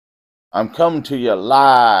I'm coming to you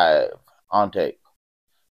live on tape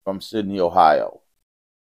from Sydney, Ohio.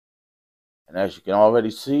 And as you can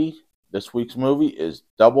already see, this week's movie is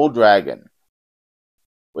Double Dragon,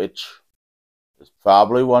 which is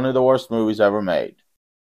probably one of the worst movies ever made.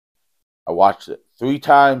 I watched it 3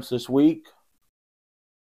 times this week,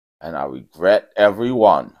 and I regret every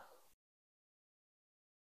one.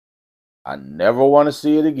 I never want to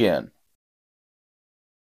see it again.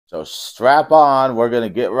 So strap on, we're going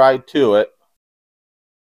to get right to it.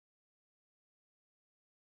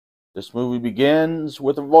 This movie begins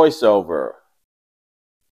with a voiceover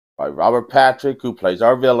by Robert Patrick, who plays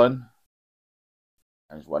our villain,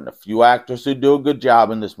 and is one of the few actors who do a good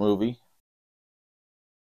job in this movie,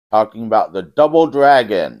 talking about the Double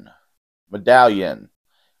Dragon medallion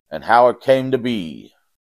and how it came to be.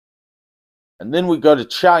 And then we go to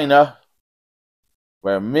China,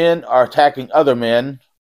 where men are attacking other men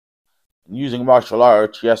and using martial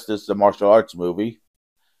arts. Yes, this is a martial arts movie,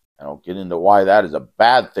 and I'll get into why that is a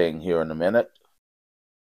bad thing here in a minute.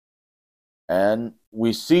 And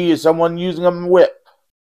we see someone using a whip.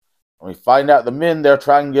 And we find out the men they're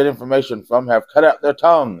trying to get information from have cut out their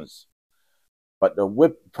tongues. But the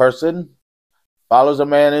whip person follows a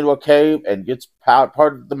man into a cave and gets part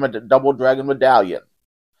of the Double Dragon medallion.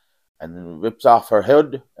 And then rips off her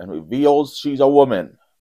hood and reveals she's a woman.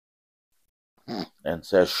 And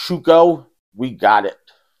says, Shuko, we got it.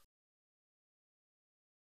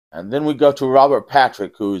 And then we go to Robert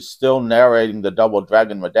Patrick, who is still narrating the Double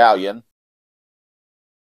Dragon medallion,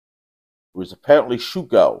 who is apparently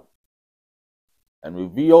Shuko, and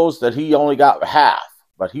reveals that he only got half,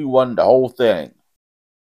 but he won the whole thing.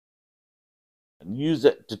 And use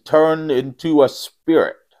it to turn into a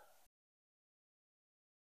spirit.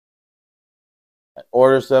 And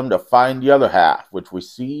orders them to find the other half, which we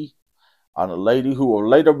see on a lady who will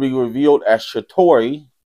later be revealed as Shatori,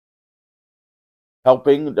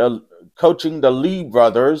 coaching the Lee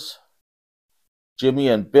brothers, Jimmy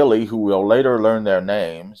and Billy, who will later learn their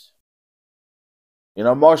names, in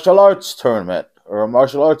a martial arts tournament or a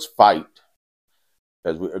martial arts fight.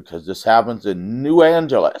 Because this happens in New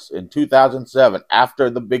Angeles in 2007, after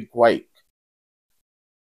the big quake.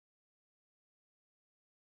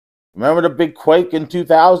 Remember the big quake in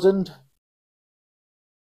 2000?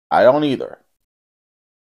 I don't either.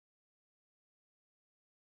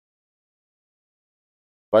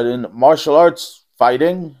 But in martial arts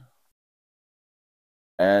fighting,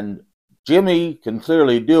 and Jimmy can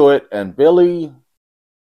clearly do it, and Billy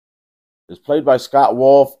is played by Scott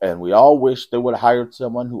Wolf, and we all wish they would have hired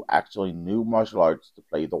someone who actually knew martial arts to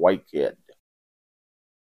play the white kid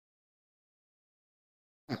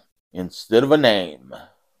instead of a name.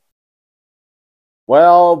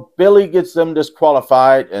 Well, Billy gets them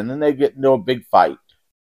disqualified, and then they get into a big fight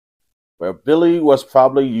where Billy was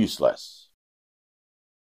probably useless.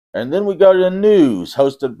 And then we go to the news,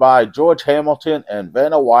 hosted by George Hamilton and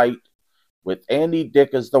Vanna White, with Andy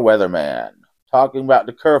Dick as the weatherman, talking about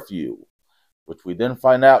the curfew, which we then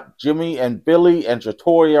find out Jimmy and Billy and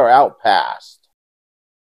Shatori are out past.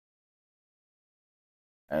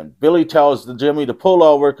 And Billy tells Jimmy to pull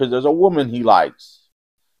over because there's a woman he likes.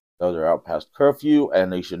 So they're out past curfew,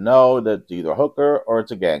 and they should know that it's either a hooker or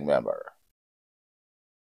it's a gang member.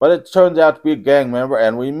 But it turns out to be a gang member,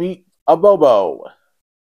 and we meet a Bobo,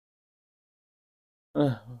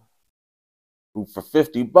 who for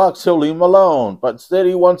 $50 he'll leave him alone. But instead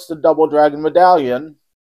he wants the Double Dragon medallion.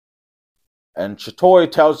 And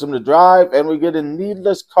Shatori tells him to drive, and we get a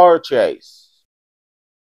needless car chase,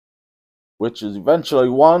 which is eventually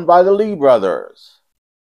won by the Lee brothers.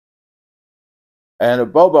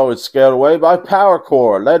 And Bobo is scared away by Power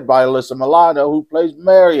Core, led by Alyssa Milano, who plays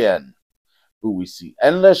Marion, who we see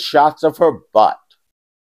endless shots of her butt.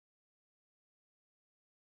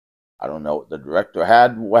 I don't know what the director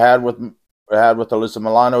had with Alyssa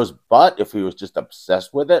Milano's butt, if he was just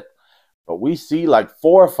obsessed with it. But we see like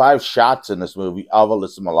 4 or 5 shots in this movie of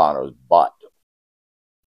Alyssa Milano's butt.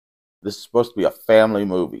 This is supposed to be a family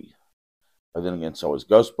movie. But then again, so is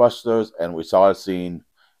Ghostbusters, and we saw a scene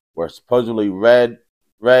where supposedly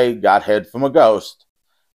Ray got head from a ghost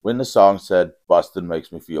when the song said, "Bustin'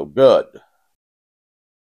 makes me feel good."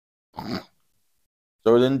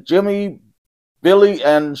 So then Jimmy, Billy,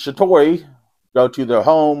 and Shatori go to their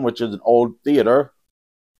home, which is an old theater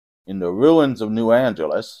in the ruins of New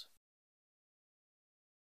Angeles.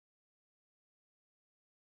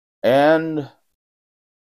 And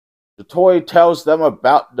Shatori tells them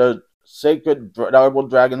about the sacred Double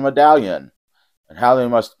Dragon medallion and how they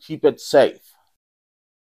must keep it safe.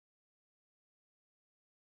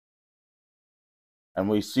 And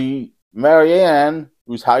we see Marianne,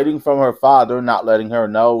 who's hiding from her father, not letting her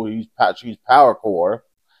know she's Power Corps,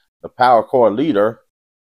 the Power Corps leader,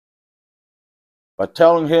 but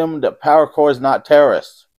telling him that Power Corps is not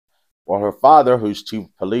terrorists, while her father, who's chief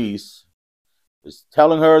of police, is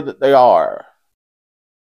telling her that they are.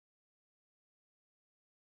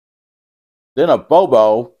 Then a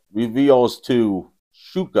Bobo reveals to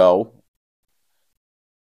Shuko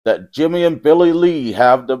that Jimmy and Billy Lee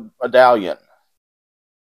have the medallion.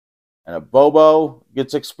 And a Bobo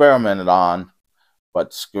gets experimented on,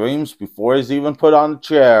 but screams before he's even put on the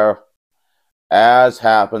chair, as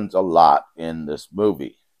happens a lot in this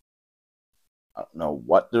movie. I don't know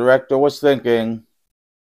what the director was thinking,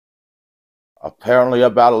 apparently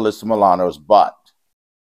about Alyssa Milano's butt.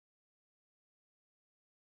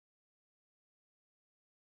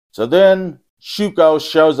 So then Shuko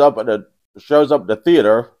shows up at the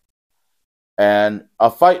theater, and a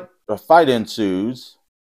fight ensues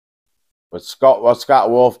with Scott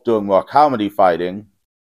Wolf doing more comedy fighting,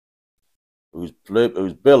 who's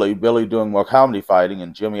Billy doing more comedy fighting,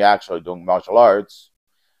 and Jimmy actually doing martial arts,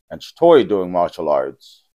 and Shatori doing martial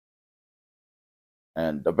arts,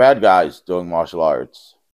 and the bad guys doing martial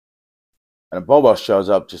arts. And a Bobo shows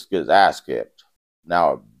up, just gets his ass kicked.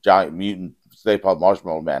 Now a giant mutant Stay Puft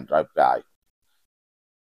Marshmallow Man type guy.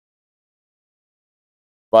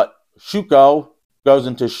 But Shuko goes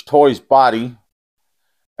into Shatori's body,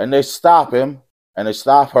 and they stop him, and they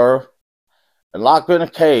stop her, and lock her in a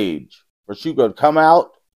cage for Shuko to come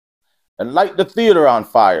out and light the theater on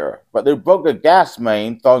fire. But they broke a gas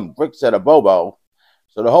main, throwing bricks at a Bobo,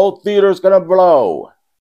 so the whole theater is going to blow.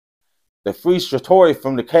 They free Shatori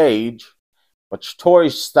from the cage, but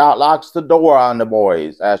Shatori locks the door on the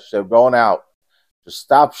boys as they're going out to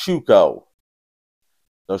stop Shuko.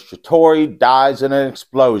 So Shatori dies in an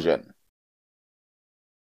explosion.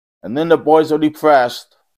 And then the boys are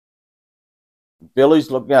depressed.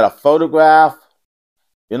 Billy's looking at a photograph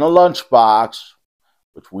in a lunchbox,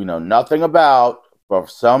 which we know nothing about, but for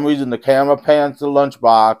some reason the camera pans the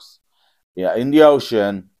lunchbox in the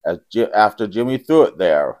ocean after Jimmy threw it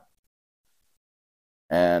there.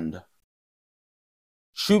 And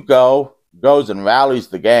Shuko goes and rallies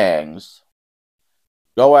the gangs,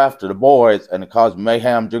 go after the boys, and it caused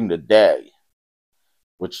mayhem during the day,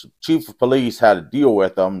 which the chief of police had to deal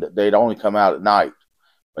with them, that they'd only come out at night,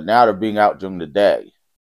 but now they're being out during the day.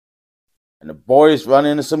 And the boys run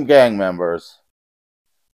into some gang members,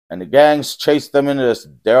 and the gangs chase them into this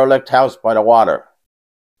derelict house by the water.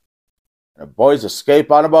 And the boys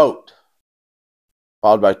escape on a boat,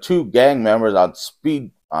 followed by two gang members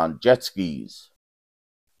on jet skis.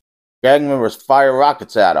 Gang members fire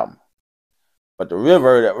rockets at them, but the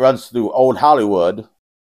river that runs through Old Hollywood,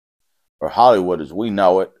 or Hollywood as we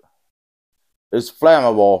know it, is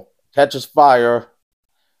flammable, catches fire,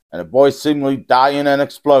 and the boys seemingly die in an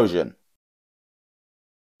explosion.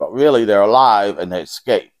 But really, they're alive and they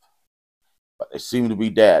escape, but they seem to be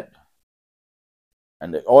dead.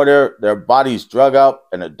 And they order their bodies drug up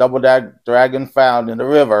and a double dragon found in the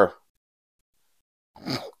river.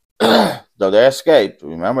 So they escaped.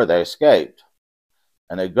 Remember, they escaped.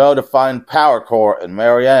 And they go to find Power Corps and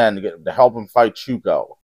Marianne to help them fight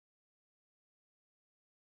Shuko.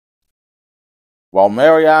 While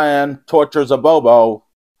Marianne tortures a Bobo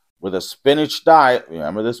with a spinach diet.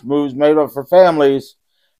 Remember, this movie's made up for families.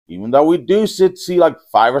 Even though we do see like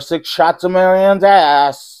 5 or 6 shots of Marianne's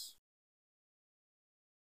ass.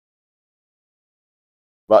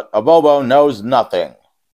 But a Bobo knows nothing,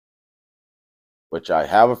 which I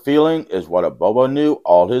have a feeling is what a Bobo knew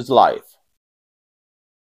all his life.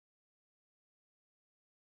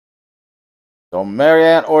 So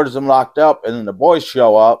Marianne orders him locked up, and then the boys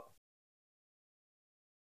show up,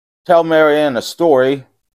 tell Marianne a story,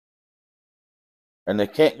 and they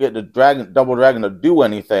can't get the double dragon to do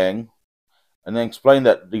anything, and then explain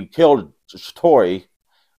that he killed Shatori,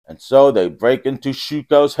 and so they break into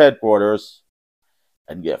Shuko's headquarters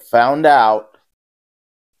and get found out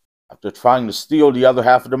after trying to steal the other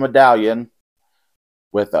half of the medallion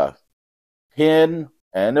with a pin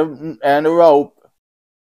and a rope.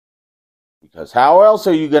 Because how else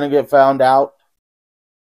are you going to get found out?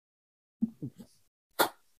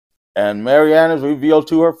 And Marianne is revealed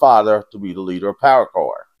to her father to be the leader of Power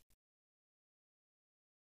Corps.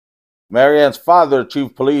 Marianne's father, the chief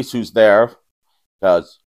of police, who's there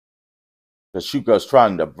because Shuko's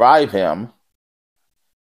trying to bribe him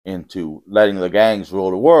into letting the gangs rule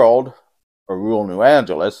the world, or rule New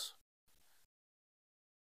Angeles,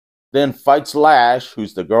 then fights Lash,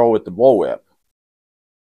 who's the girl with the bullwhip.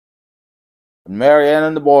 And Marianne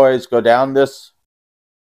and the boys go down this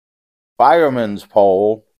fireman's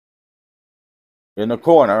pole in the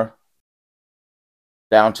corner,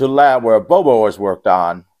 down to the lab where Bobo was worked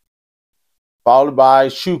on, followed by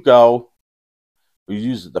Shuko, who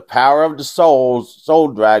uses the power of the soul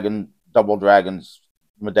dragon, double dragon's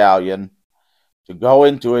medallion, to go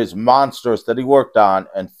into his monsters that he worked on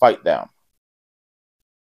and fight them.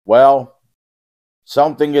 Well,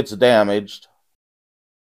 something gets damaged,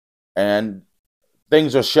 and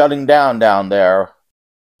things are shutting down there,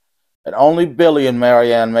 and only Billy and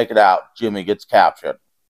Marianne make it out. Jimmy gets captured.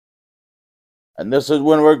 And this is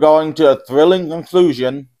when we're going to a thrilling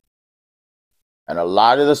conclusion, and a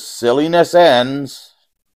lot of the silliness ends,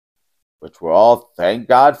 which we're all, thank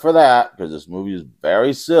God for that, because this movie is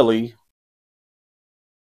very silly,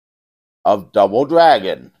 of Double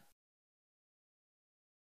Dragon.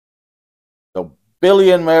 So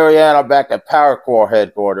Billy and Marianne are back at Power Corps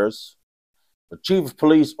headquarters. The chief of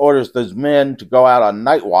police orders his men to go out on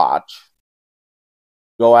night watch,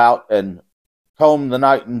 go out and comb the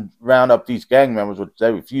night and round up these gang members, which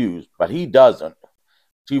they refuse, but he doesn't.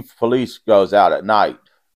 Chief of police goes out at night.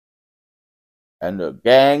 And the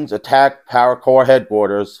gangs attack Power Corps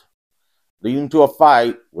headquarters, leading to a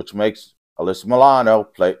fight, which makes Alyssa Milano,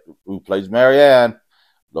 who plays Marianne,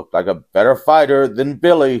 look like a better fighter than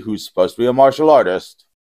Billy, who's supposed to be a martial artist.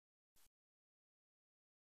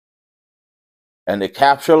 And they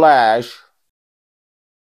capture Lash,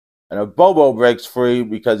 and a Bobo breaks free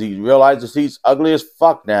because he realizes he's ugly as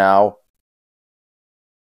fuck now.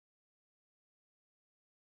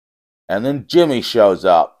 And then Jimmy shows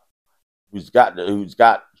up, who's got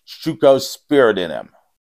Shuko's spirit in him.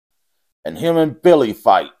 And him and Billy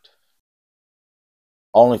fight.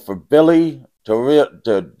 Only for Billy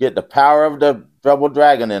to get the power of the Double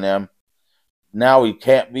Dragon in him, now he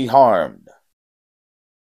can't be harmed.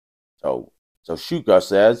 So Shuko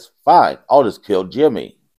says, fine, I'll just kill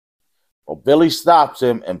Jimmy. Well, Billy stops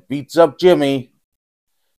him and beats up Jimmy,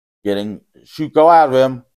 getting Shuko out of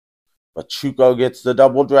him. But Shuko gets the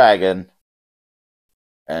Double Dragon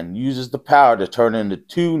and uses the power to turn into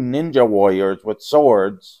two ninja warriors with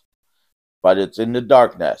swords, but it's in the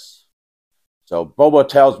darkness. So Bobo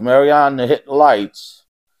tells Marianne to hit the lights.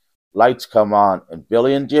 Lights come on, and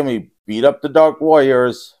Billy and Jimmy beat up the Dark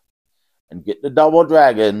Warriors and get the Double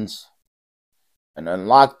Dragons and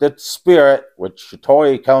unlock the spirit, which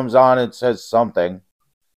Shatori comes on and says something.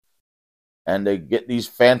 And they get these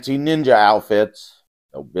fancy ninja outfits.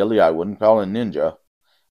 No, Billy, I wouldn't call him ninja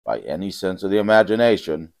by any sense of the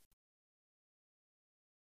imagination.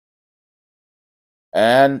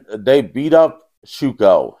 And they beat up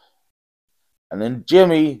Shuko. And then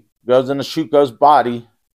Jimmy goes into Shuko's body,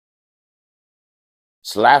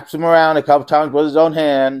 slaps him around a couple times with his own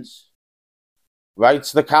hands,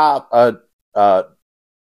 writes the cop a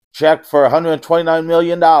check for $129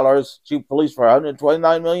 million, chief police for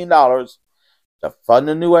 $129 million to fund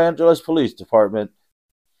the New Angeles Police Department,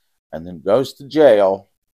 and then goes to jail,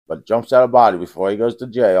 but jumps out of body before he goes to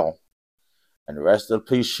jail. And the rest of the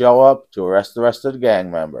police show up to arrest the rest of the gang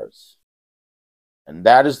members. And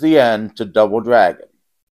that is the end to Double Dragon.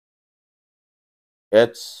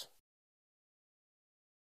 It's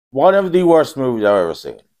one of the worst movies I've ever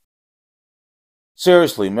seen.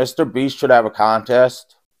 Seriously, Mr. Beast should have a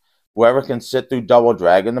contest. Whoever can sit through Double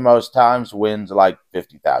Dragon the most times wins like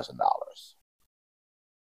 $50,000.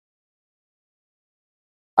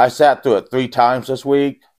 I sat through it 3 times this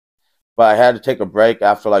week, but I had to take a break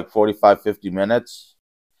after like 45-50 minutes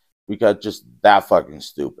because just that fucking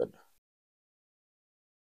stupid.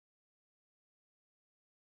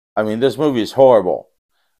 I mean, this movie is horrible.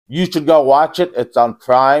 You should go watch it. It's on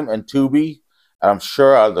Prime and Tubi, and I'm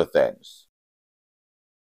sure other things.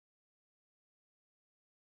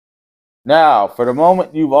 Now, for the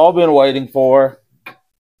moment you've all been waiting for,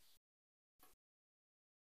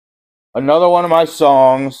 another one of my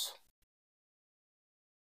songs.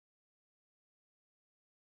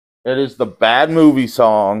 It is the Bad Movie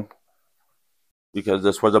song, because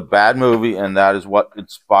this was a bad movie, and that is what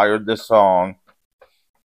inspired this song.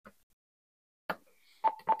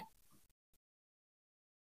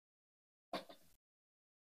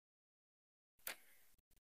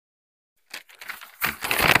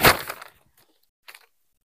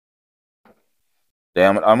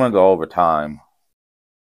 Damn it, I'm going to go over time.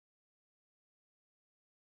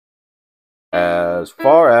 As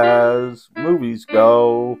far as movies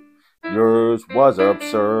go, yours was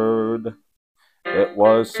absurd. It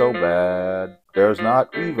was so bad, there's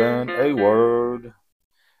not even a word.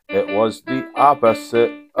 It was the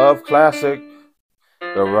opposite of classic.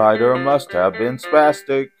 The writer must have been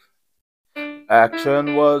spastic.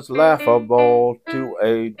 Action was laughable to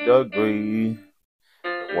a degree.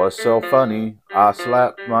 It was so funny, I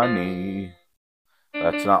slapped my knee.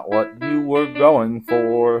 That's not what you were going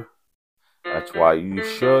for. That's why you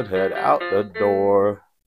should head out the door.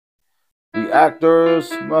 The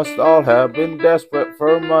actors must all have been desperate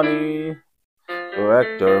for money. The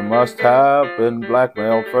actor must have been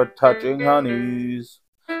blackmailed for touching honeys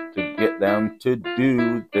to get them to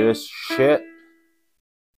do this shit.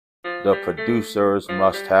 The producers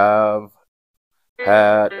must have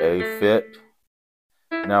had a fit.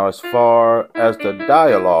 Now, as far as the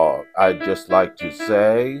dialogue, I'd just like to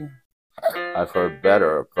say I've heard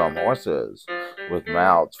better from horses with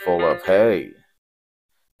mouths full of hay.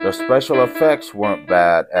 The special effects weren't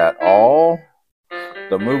bad at all.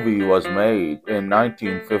 The movie was made in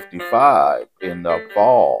 1955 in the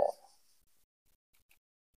fall.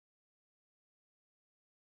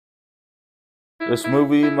 This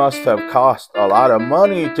movie must have cost a lot of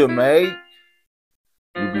money to make.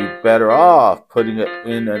 You'd be better off putting it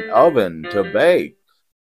in an oven to bake.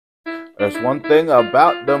 There's one thing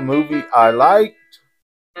about the movie I liked.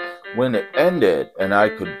 When it ended and I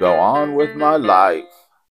could go on with my life.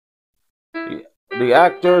 The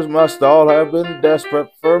actors must all have been desperate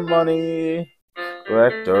for money.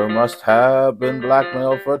 The actor must have been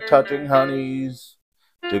blackmailed for touching honeys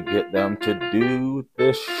to get them to do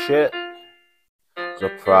this shit.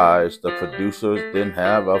 Surprised the producers didn't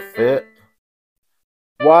have a fit.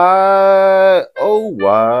 Why, oh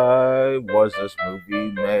why was this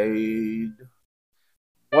movie made?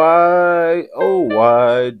 Why, oh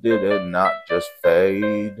why did it not just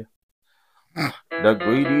fade? The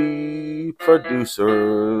greedy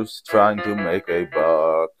producers trying to make a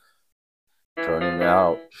buck, turning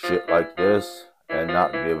out shit like this and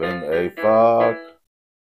not giving a fuck.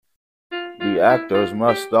 The actors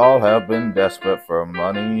must all have been desperate for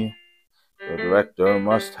money. The director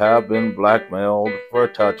must have been blackmailed for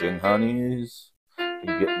touching honeys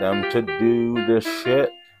to get them to do this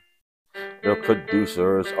shit. The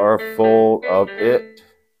producers are full of it.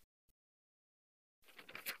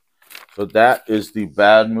 So that is the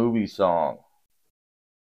Bad Movie song.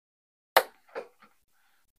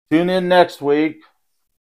 Tune in next week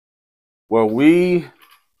where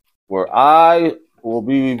I will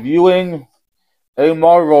be reviewing a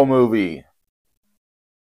Marvel movie.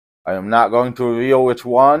 I am not going to reveal which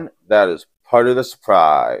one. That is part of the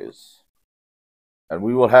surprise. And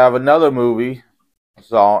we will have another movie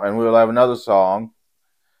song, and we will have another song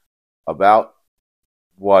about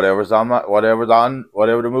whatever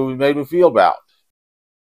the movie made me feel about.